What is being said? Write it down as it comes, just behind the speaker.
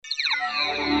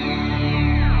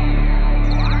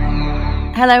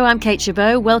Hello, I'm Kate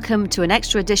Chabot. Welcome to an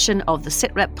extra edition of the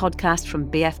Sitrep podcast from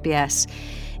BFBS.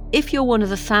 If you're one of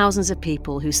the thousands of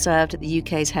people who served at the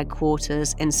UK's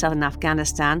headquarters in Southern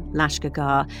Afghanistan, Lashkar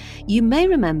Gah, you may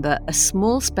remember a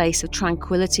small space of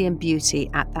tranquility and beauty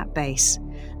at that base.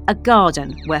 A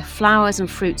garden where flowers and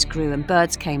fruits grew and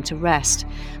birds came to rest.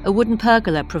 A wooden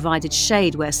pergola provided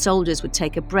shade where soldiers would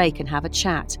take a break and have a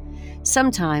chat.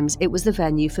 Sometimes it was the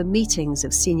venue for meetings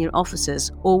of senior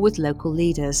officers or with local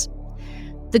leaders.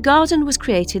 The garden was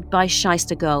created by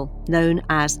Shaista Gul, known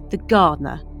as the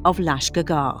Gardener of Lashkar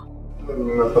Gah.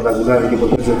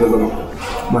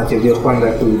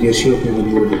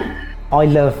 I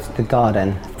love the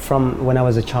garden. From when I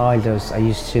was a child, I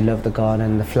used to love the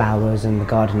garden, the flowers and the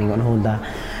gardening and all that.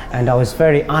 And I was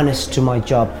very honest to my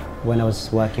job when I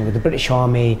was working with the British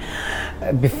Army.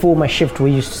 Before my shift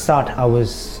we used to start, I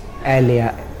was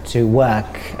earlier to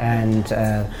work and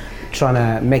trying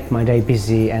to make my day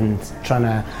busy and trying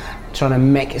to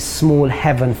make a small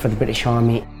heaven for the British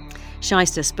Army.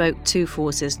 Shaista spoke to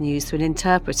Forces News through an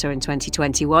interpreter in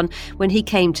 2021 when he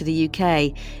came to the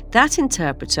UK. That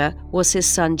interpreter was his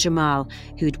son Jamal,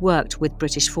 who'd worked with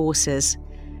British forces.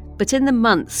 But in the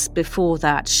months before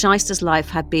that, Shaista's life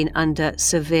had been under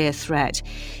severe threat.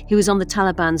 He was on the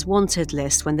Taliban's wanted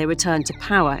list when they returned to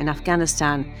power in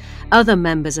Afghanistan. Other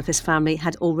members of his family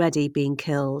had already been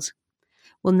killed.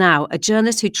 Well, now, a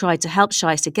journalist who tried to help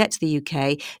Shaista get to the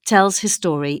UK tells his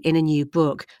story in a new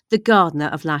book, The Gardener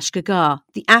of Lashkar Gah,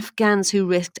 The Afghans Who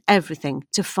Risked Everything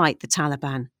to Fight the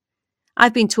Taliban.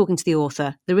 I've been talking to the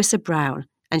author, Larisa Brown,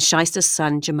 and Shaista's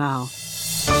son, Jamal.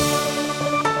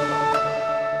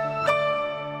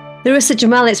 Larisa,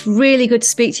 Jamal, it's really good to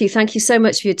speak to you. Thank you so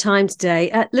much for your time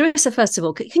today. Larisa, first of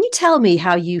all, can you tell me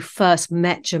how you first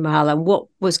met Jamal and what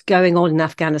was going on in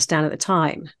Afghanistan at the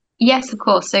time? Yes, of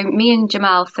course. So me and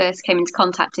Jamal first came into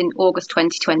contact in August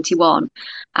 2021.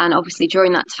 And obviously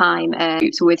during that time,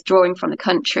 troops were withdrawing from the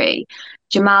country.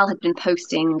 Jamal had been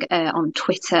posting on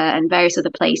Twitter and various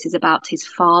other places about his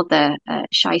father,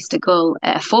 Shaista Gul,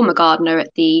 a former gardener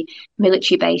at the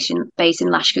military base in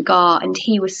Lashkar Gah. And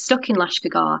he was stuck in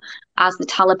Lashkar Gah as the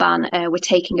Taliban were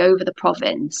taking over the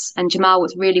province. And Jamal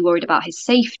was really worried about his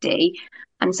safety.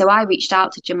 And so I reached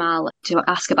out to Jamal to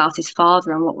ask about his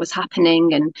father and what was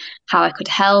happening and how I could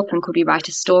help and could we write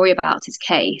a story about his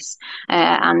case.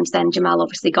 And then Jamal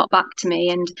obviously got back to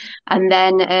me and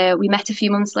then we met a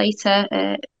few months later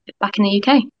back in the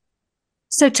UK.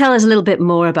 So tell us a little bit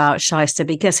more about Shaista,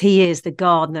 because he is the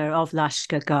gardener of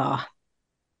Lashkar Gah.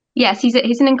 Yes, he's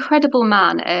an incredible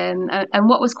man. And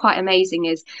what was quite amazing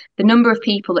is the number of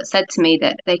people that said to me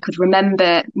that they could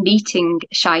remember meeting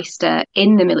Shaista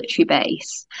in the military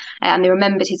base. And they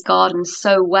remembered his garden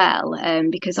so well,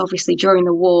 because obviously during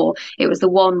the war, it was the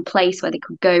one place where they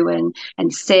could go and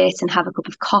sit and have a cup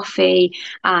of coffee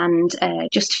and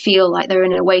just feel like they're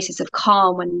in an oasis of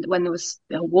calm when there was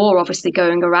a war obviously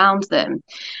going around them.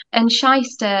 And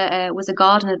Shaista was a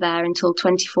gardener there until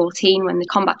 2014 when the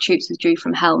combat troops withdrew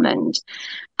from Helmand.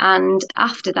 And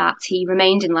after that, he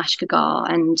remained in Lashkar Gah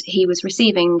and he was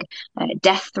receiving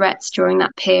death threats during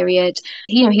that period.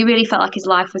 He really felt like his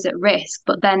life was at risk.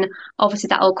 But then obviously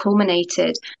that all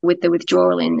culminated with the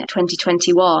withdrawal in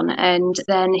 2021. And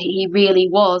then he really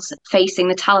was facing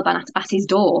the Taliban at his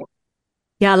door.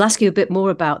 Yeah, I'll ask you a bit more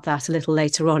about that a little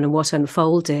later on and what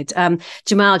unfolded.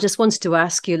 Jamal, just wanted to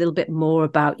ask you a little bit more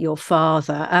about your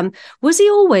father. Was he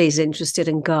always interested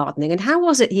in gardening, and how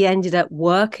was it he ended up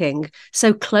working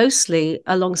so closely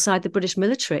alongside the British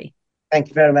military? Thank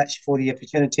you very much for the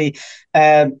opportunity.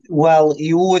 Well,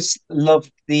 he always loved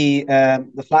the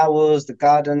flowers, the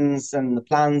gardens, and the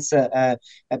plants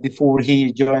before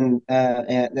he joined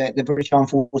the British Armed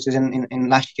Forces in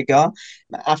Lashkar Gah.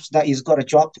 After that, he's got a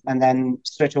job, and then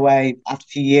straight away, after a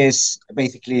few years,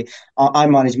 basically, I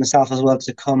managed myself as well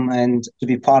to come and to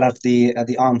be part of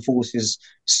the armed forces.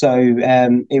 So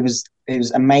it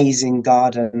was amazing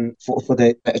garden for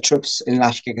the troops in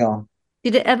Lashkar Gah.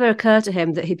 Did it ever occur to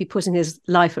him that he'd be putting his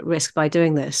life at risk by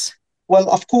doing this? Well,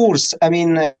 of course. I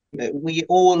mean, we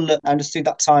all understood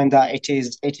that time that it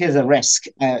is a risk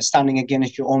standing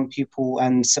against your own people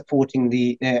and supporting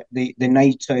the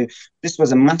NATO. This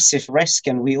was a massive risk,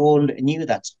 and we all knew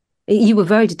that. You were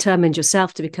very determined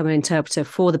yourself to become an interpreter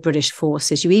for the British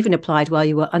forces. You even applied while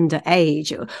you were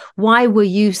underage. Why were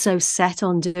you so set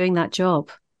on doing that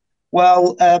job?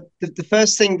 Well, the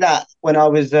first thing that when I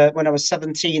was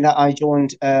 17 that I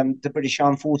joined the British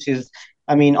Armed Forces.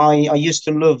 I mean, I used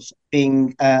to love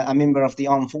being a member of the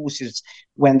armed forces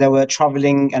when they were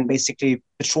traveling and basically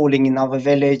patrolling in other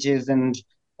villages, and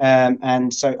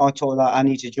so I thought that I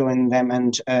need to join them,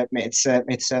 and it's a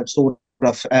sort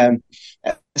of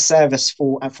service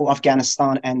for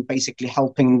Afghanistan and basically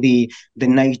helping the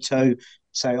NATO.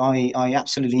 So I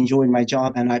absolutely enjoyed my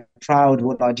job, and I'm proud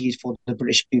what I did for the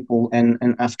British people in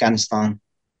Afghanistan.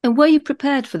 And were you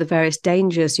prepared for the various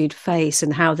dangers you'd face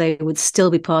and how they would still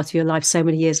be part of your life so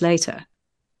many years later?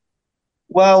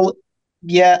 Well,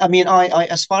 yeah, I mean, I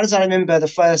as far as I remember, the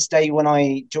first day when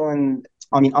I joined,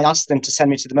 I mean, I asked them to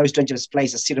send me to the most dangerous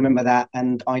place. I still remember that,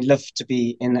 and I love to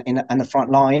be in the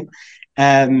front line.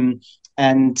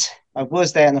 And I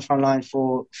was there in the front line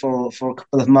for a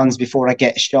couple of months before I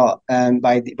get shot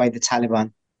by the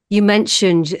Taliban. You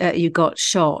mentioned you got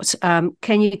shot.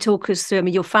 Can you talk us through? I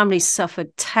mean, your family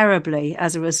suffered terribly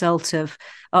as a result of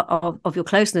your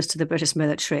closeness to the British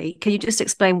military. Can you just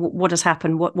explain what has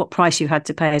happened, what price you had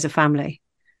to pay as a family?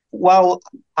 Well,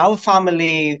 our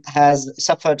family has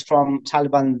suffered from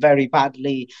Taliban very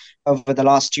badly over the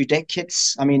last 2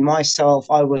 decades. I mean, myself,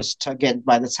 I was targeted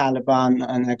by the Taliban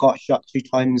and I got shot 2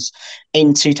 times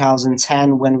in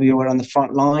 2010 when we were on the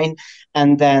front line.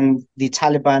 And then the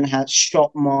Taliban had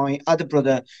shot my other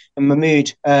brother,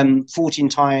 Mahmoud, 14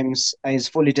 times. He's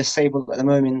fully disabled at the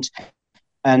moment.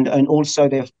 And also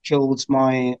they've killed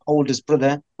my oldest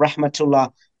brother,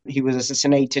 Rahmatullah. He was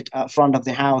assassinated at front of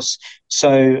the house.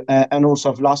 So and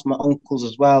also I've lost my uncles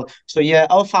as well. So yeah,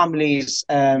 our families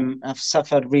have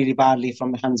suffered really badly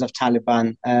from the hands of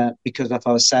Taliban because of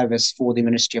our service for the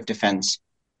Ministry of Defence.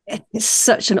 It's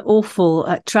such an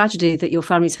awful tragedy that your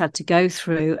families had to go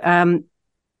through.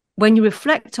 When you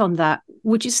reflect on that,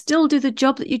 would you still do the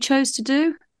job that you chose to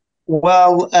do?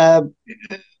 Well,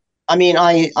 I mean,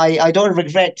 I don't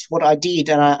regret what I did,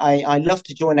 and I love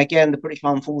to join again the British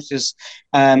Armed Forces.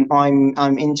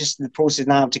 I'm in just the process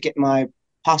now to get my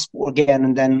passport again,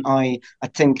 and then I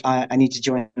think I need to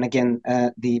join again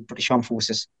the British Armed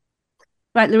Forces.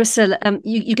 Right, Larisa,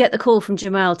 you get the call from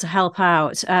Jamal to help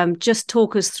out. Just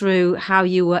talk us through how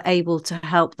you were able to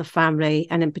help the family,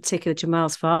 and in particular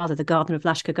Jamal's father, the Gardener of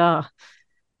Lashkar Gah.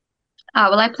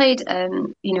 Well, I played, a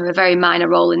very minor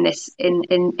role in this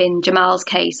in Jamal's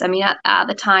case. I mean, at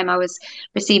the time, I was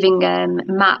receiving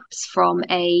maps from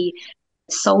a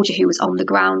soldier who was on the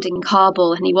ground in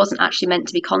Kabul, and he wasn't actually meant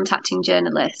to be contacting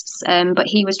journalists, but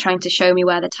he was trying to show me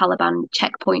where the Taliban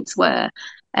checkpoints were.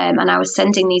 And I was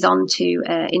sending these on to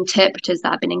interpreters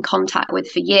that I've been in contact with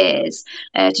for years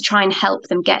to try and help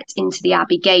them get into the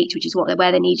Abbey Gate, which is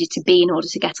where they needed to be in order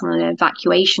to get on an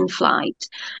evacuation flight.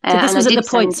 So this was at the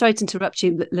point, sorry to interrupt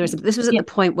you, Larisa, but this was at the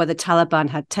point where the Taliban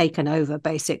had taken over,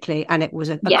 basically, and it was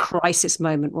a crisis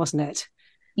moment, wasn't it?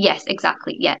 Yes,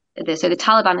 exactly. Yeah. So the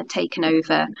Taliban had taken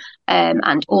over,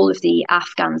 and all of the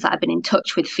Afghans that I've been in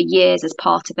touch with for years as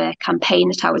part of a campaign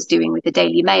that I was doing with the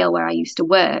Daily Mail, where I used to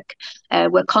work,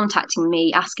 were contacting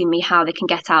me, asking me how they can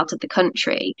get out of the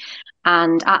country.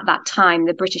 And at that time,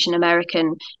 the British and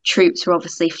American troops were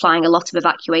obviously flying a lot of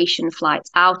evacuation flights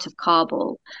out of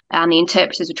Kabul, and the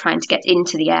interpreters were trying to get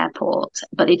into the airport,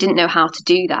 but they didn't know how to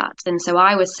do that. And so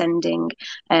I was sending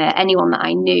anyone that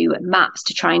I knew maps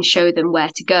to try and show them where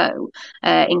to go,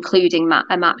 including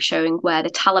a map showing where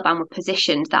the Taliban were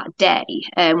positioned that day,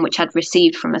 which I'd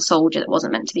received from a soldier that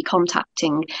wasn't meant to be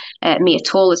contacting me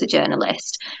at all as a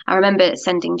journalist. I remember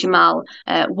sending Jamal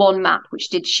one map which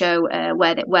did show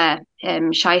where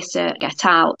Shaista get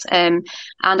out. And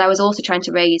I was also trying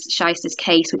to raise Shaista's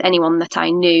case with anyone that I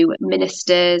knew,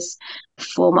 ministers,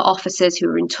 former officers who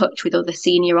were in touch with other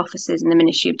senior officers in the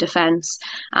Ministry of Defence.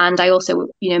 And I also,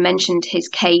 mentioned his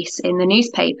case in the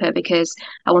newspaper because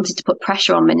I wanted to put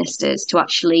pressure on ministers to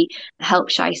actually help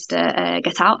Shaista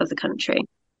get out of the country.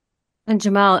 And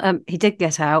Jamal, he did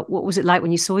get out. What was it like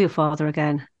when you saw your father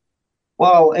again?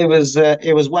 Well, it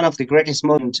was one of the greatest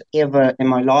moments ever in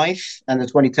my life, and the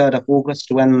 23rd of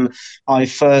August when I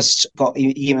first got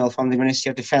email from the Ministry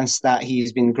of Defence that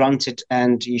he's been granted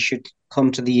and he should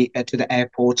come to the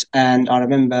airport. And I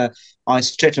remember I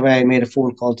straight away made a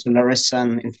phone call to Larisa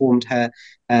and informed her,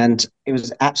 and it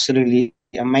was absolutely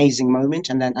amazing moment.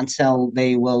 And then until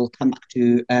they will come back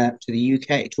to the UK,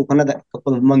 it took another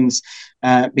couple of months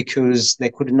because they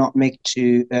could not make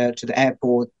to the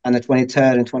airport on the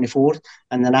 23rd and 24th.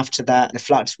 And then after that, the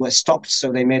flights were stopped, so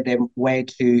they made their way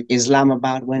to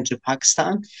Islamabad, went to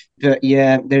Pakistan. But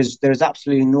yeah, there's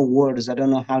absolutely no words. I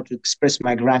don't know how to express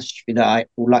my gratitude. I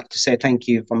would like to say thank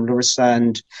you from Larisa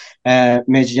and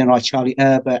Major General Charlie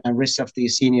Herbert and rest of the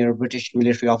senior British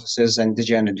military officers and the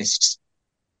journalists.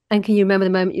 And can you remember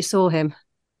the moment you saw him?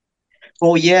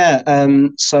 Oh yeah.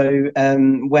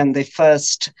 When they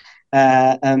first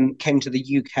came to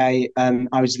the UK,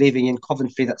 I was living in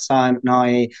Coventry at that time,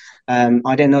 and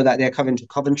I didn't know that they're coming to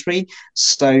Coventry.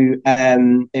 So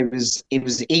it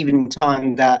was evening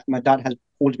time that my dad had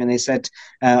called me and they said,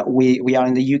 we are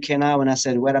in the UK now. And I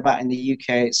said, where about in the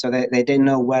UK? So they didn't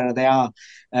know where they are.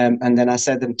 And then I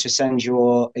said them to send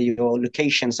your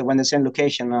location. So when they send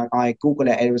location, I Google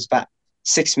it. It was about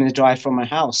 6 minute drive from my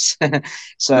house.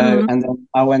 So, and then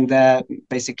I went there.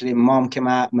 Basically, mom came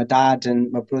out, my dad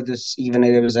and my brothers, even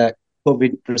though there was a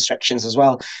COVID restrictions as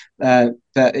well. But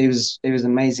it was an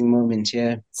amazing moment.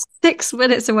 Yeah. 6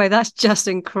 minutes away. That's just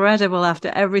incredible after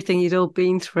everything you'd all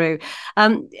been through.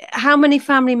 How many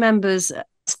family members are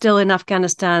still in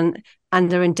Afghanistan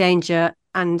and are in danger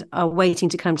and are waiting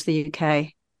to come to the UK?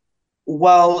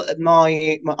 Well,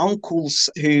 my uncles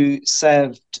who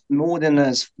served more than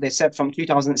us, they served from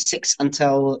 2006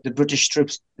 until the British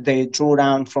troops they drew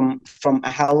down from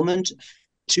Helmand.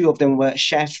 Two of them were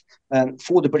chef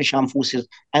for the British Armed Forces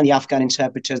and the Afghan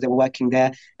interpreters. They were working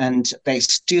there, and they're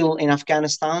still in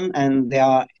Afghanistan, and they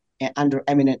are under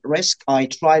imminent risk. I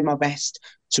tried my best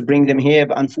to bring them here,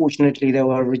 but unfortunately they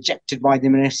were rejected by the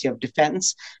Ministry of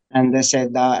Defence, and they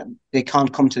said that they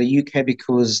can't come to the UK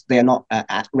because they're not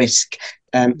at risk.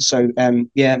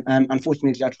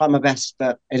 Unfortunately I tried my best,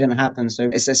 but it didn't happen. So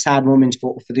it's a sad moment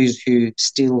for those who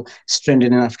still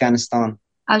stranded in Afghanistan.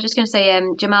 I was just going to say,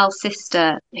 Jamal's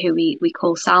sister, who we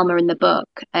call Salma in the book,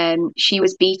 she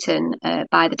was beaten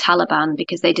by the Taliban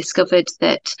because they discovered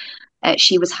that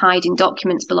she was hiding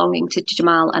documents belonging to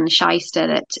Jamal and Shaista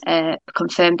that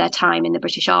confirmed their time in the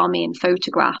British Army and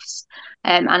photographs.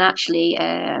 And actually,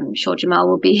 I'm sure Jamal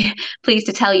will be pleased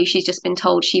to tell you she's just been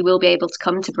told she will be able to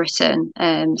come to Britain.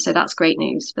 So that's great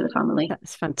news for the family.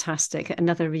 That's fantastic.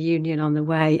 Another reunion on the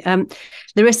way.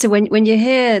 Larisa, when you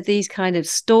hear these kind of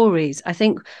stories, I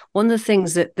think one of the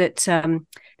things that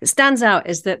stands out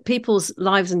is that people's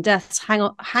lives and deaths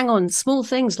hang on small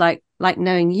things like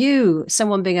knowing you,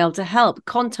 someone being able to help,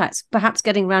 contacts, perhaps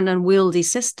getting around an unwieldy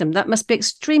system. That must be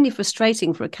extremely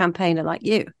frustrating for a campaigner like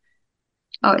you.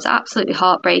 Oh, it's absolutely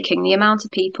heartbreaking. The amount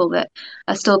of people that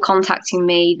are still contacting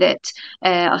me that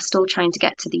are still trying to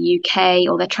get to the UK,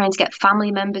 or they're trying to get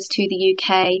family members to the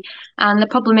UK. And the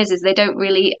problem is they don't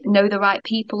really know the right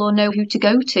people or know who to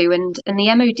go to. And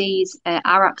the MOD's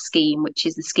ARAP scheme, which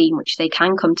is the scheme which they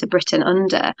can come to Britain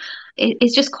under,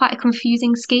 is just quite a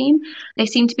confusing scheme. They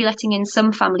seem to be letting in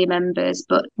some family members,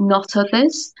 but not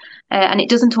others. And it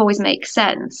doesn't always make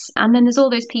sense. And then there's all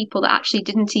those people that actually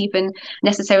didn't even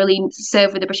necessarily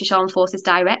serve with the British Armed Forces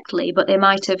directly, but they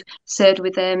might have served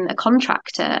with a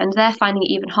contractor, and they're finding it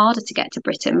even harder to get to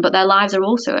Britain, but their lives are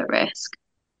also at risk.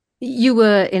 You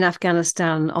were in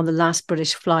Afghanistan on the last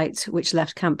British flight, which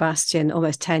left Camp Bastion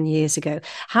almost 10 years ago.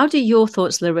 How do your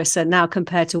thoughts, Larisa, now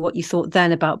compare to what you thought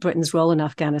then about Britain's role in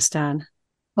Afghanistan?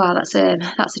 Well, that's a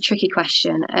tricky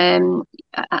question.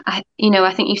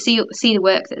 I think you see the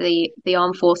work that the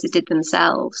armed forces did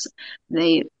themselves.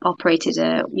 They operated,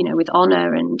 with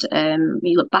honour, and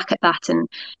you look back at that, and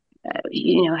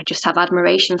I just have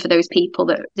admiration for those people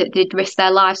that did risk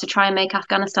their lives to try and make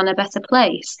Afghanistan a better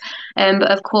place. But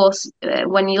of course,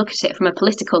 when you look at it from a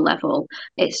political level,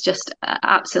 it's just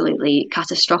absolutely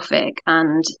catastrophic.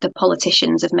 And the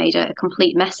politicians have made a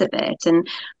complete mess of it. And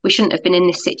we shouldn't have been in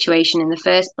this situation in the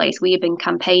first place. We have been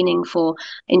campaigning for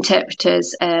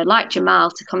interpreters like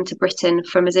Jamal to come to Britain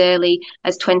from as early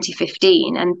as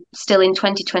 2015. And still in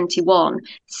 2021,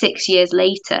 6 years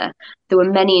later, there were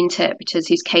many interpreters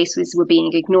whose cases were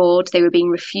being ignored. They were being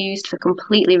refused for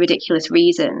completely ridiculous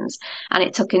reasons. And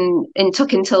it took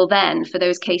until then for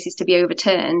those cases to be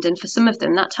overturned. And for some of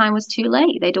them, that time was too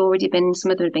late.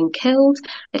 Some of them had been killed.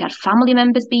 They'd had family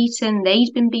members beaten.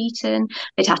 They'd been beaten.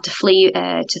 They'd had to flee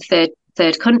to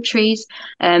third countries.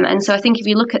 And so I think if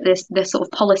you look at the sort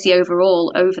of policy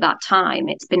overall over that time,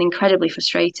 it's been incredibly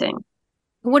frustrating.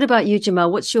 What about you,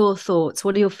 Jamal? What's your thoughts?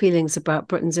 What are your feelings about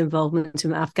Britain's involvement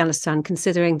in Afghanistan,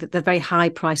 considering that the very high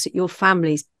price that your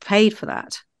families paid for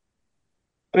that?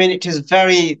 I mean, it is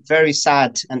very, very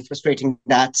sad and frustrating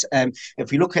that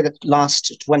if you look at the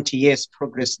last 20 years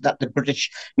progress that the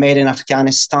British made in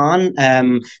Afghanistan,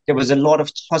 there was a lot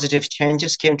of positive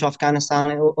changes came to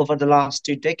Afghanistan over the last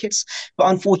 2 decades. But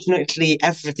unfortunately,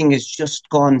 everything has just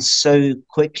gone so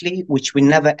quickly, which we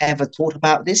never, ever thought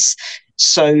about this.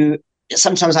 So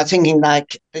sometimes I'm thinking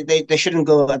like they shouldn't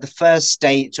go at the first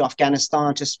day to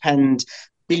Afghanistan to spend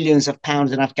billions of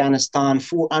pounds in Afghanistan.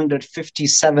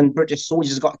 457 British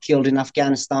soldiers got killed in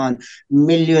Afghanistan.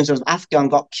 Millions of Afghans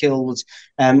got killed.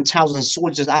 Thousands of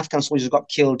soldiers, Afghan soldiers, got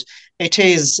killed. It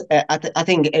is. I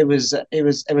think it was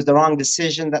the wrong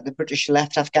decision that the British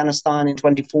left Afghanistan in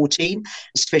 2014,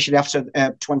 especially after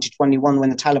 2021 when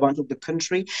the Taliban took the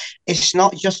country. It's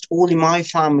not just only my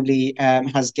family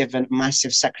has given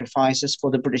massive sacrifices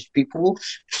for the British people,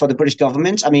 for the British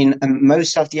government. I mean,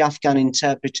 most of the Afghan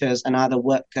interpreters and other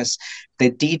workers, they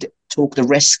did took the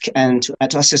risk and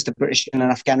to assist the British in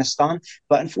Afghanistan.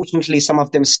 But unfortunately, some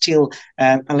of them still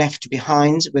are left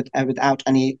behind without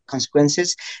any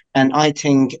consequences. And I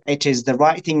think it is the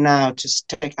right thing now to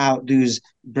take out those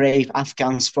brave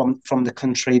Afghans from the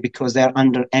country, because they're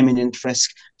under imminent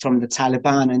risk from the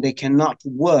Taliban and they cannot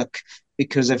work.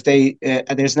 Because if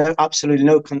there's absolutely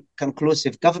no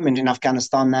conclusive government in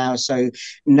Afghanistan now, so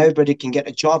nobody can get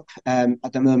a job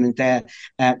at the moment there.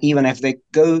 Even if they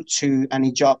go to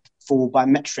any job for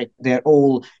biometric, their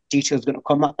all details going to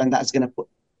come up, and that's going to put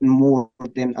more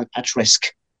of them at risk.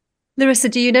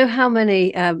 Larisa, do you know how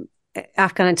many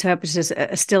Afghan interpreters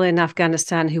are still in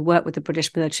Afghanistan who work with the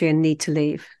British military and need to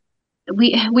leave?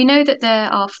 We know that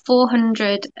there are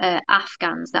 400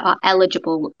 Afghans that are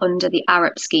eligible under the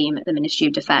Arab scheme at the Ministry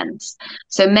of Defence.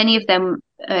 So many of them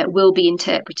will be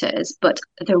interpreters, but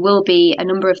there will be a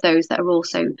number of those that are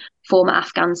also former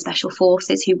Afghan special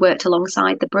forces who worked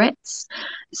alongside the Brits.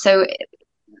 So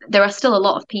there are still a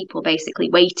lot of people basically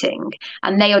waiting,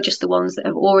 and they are just the ones that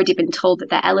have already been told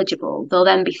that they're eligible. There'll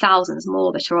then be thousands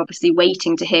more that are obviously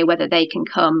waiting to hear whether they can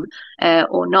come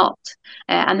or not.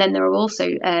 And then there are also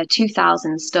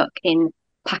 2,000 stuck in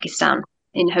Pakistan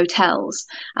in hotels,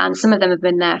 and some of them have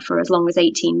been there for as long as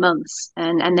 18 months,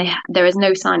 and there is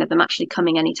no sign of them actually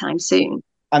coming anytime soon.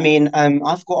 I mean,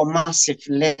 I've got a massive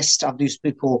list of these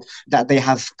people that they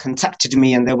have contacted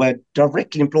me, and they were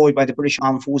directly employed by the British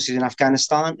Armed Forces in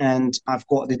Afghanistan. And I've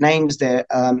got the names, their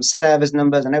service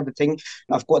numbers and everything.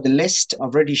 I've got the list.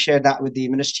 I've already shared that with the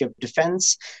Ministry of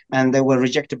Defence, and they were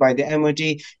rejected by the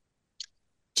MOD.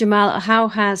 Jamal, how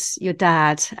has your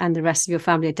dad and the rest of your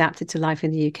family adapted to life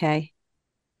in the UK?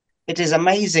 It is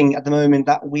amazing at the moment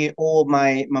that we all,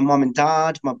 my mom and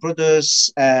dad, my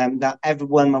brothers, that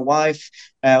everyone, my wife,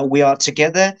 we are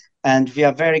together, and we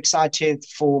are very excited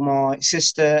for my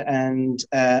sister and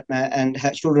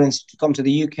her children to come to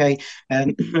the UK.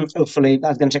 And hopefully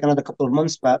that's going to take another couple of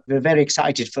months, but we're very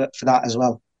excited for that as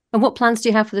well. And what plans do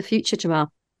you have for the future,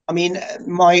 Jamal? I mean,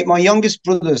 my youngest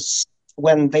brothers,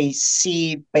 when they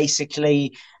see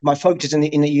basically my photos in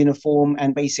the uniform,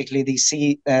 and basically they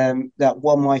see that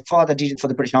what my father did for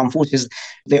the British Armed Forces,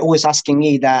 they're always asking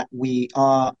me that we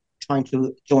are trying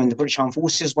to join the British Armed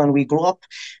Forces when we grow up.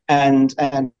 And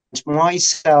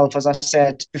myself, as I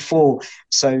said before,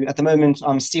 so at the moment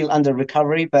I'm still under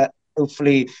recovery, but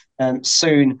hopefully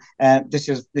soon this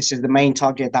is the main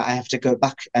target, that I have to go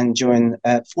back and join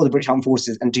for the British Armed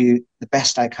Forces and do the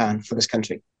best I can for this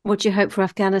country. What do you hope for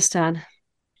Afghanistan?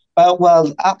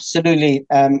 Well, absolutely.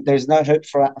 There's no hope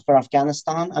for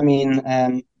Afghanistan. I mean,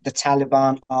 the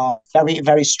Taliban are very,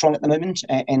 very strong at the moment,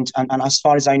 and as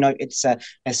far as I know, it's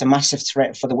a massive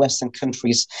threat for the Western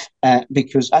countries,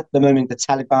 because at the moment the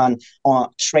Taliban are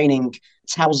training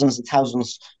thousands and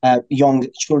thousands young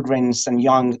children and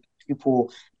young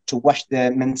people to watch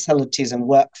their mentalities and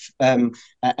work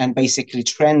and basically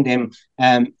train them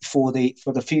for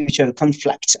the future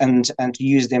conflict, and to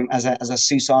use them as a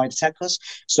suicide attackers.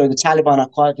 So the Taliban are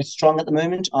quite strong at the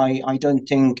moment. I don't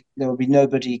think there will be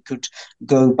nobody could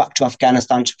go back to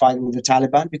Afghanistan to fight with the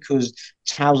Taliban, because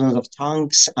thousands of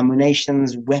tanks, ammunition,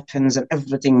 weapons and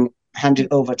everything handed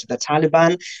over to the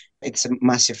Taliban. It's a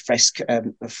massive risk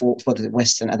for the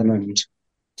Western at the moment.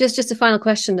 Just a final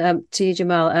question to you,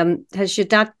 Jamal. Has your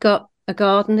dad got a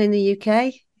garden in the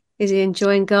UK? Is he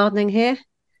enjoying gardening here?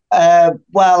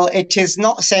 Well, it is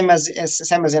not the same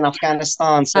as in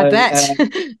Afghanistan. So I bet.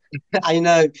 I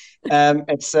know.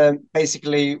 It's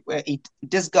basically he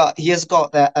has got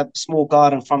a small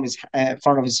garden from his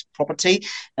front of his property.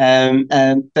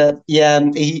 But yeah,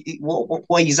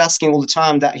 what he's asking all the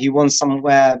time, that he wants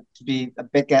somewhere to be a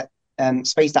bigger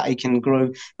space that he can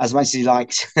grow as much as he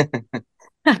likes.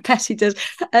 I bet he does.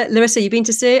 Larisa, you been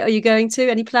to see it? Are you going to?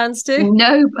 Any plans to?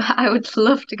 No, but I would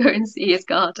love to go and see his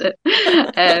garden.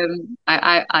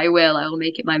 I will. I will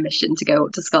make it my mission to go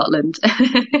up to Scotland.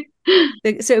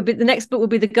 So the next book will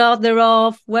be The Gardener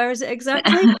of, where is it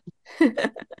exactly?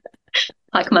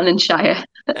 Shire.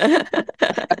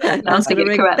 Pronouncing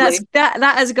it correctly.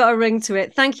 That has got a ring to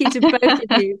it. Thank you to both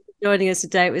of you joining us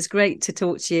today. It was great to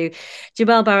talk to you.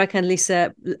 Jamal Barak and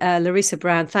Larisa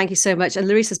Brown, thank you so much. And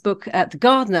Larisa's book, The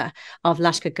Gardener of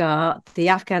Lashkar Gah, The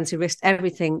Afghans Who Risked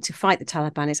Everything to Fight the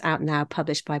Taliban, is out now,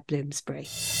 published by Bloomsbury.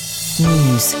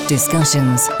 News,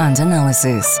 discussions and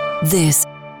analysis. This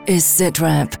is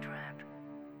Sitrep.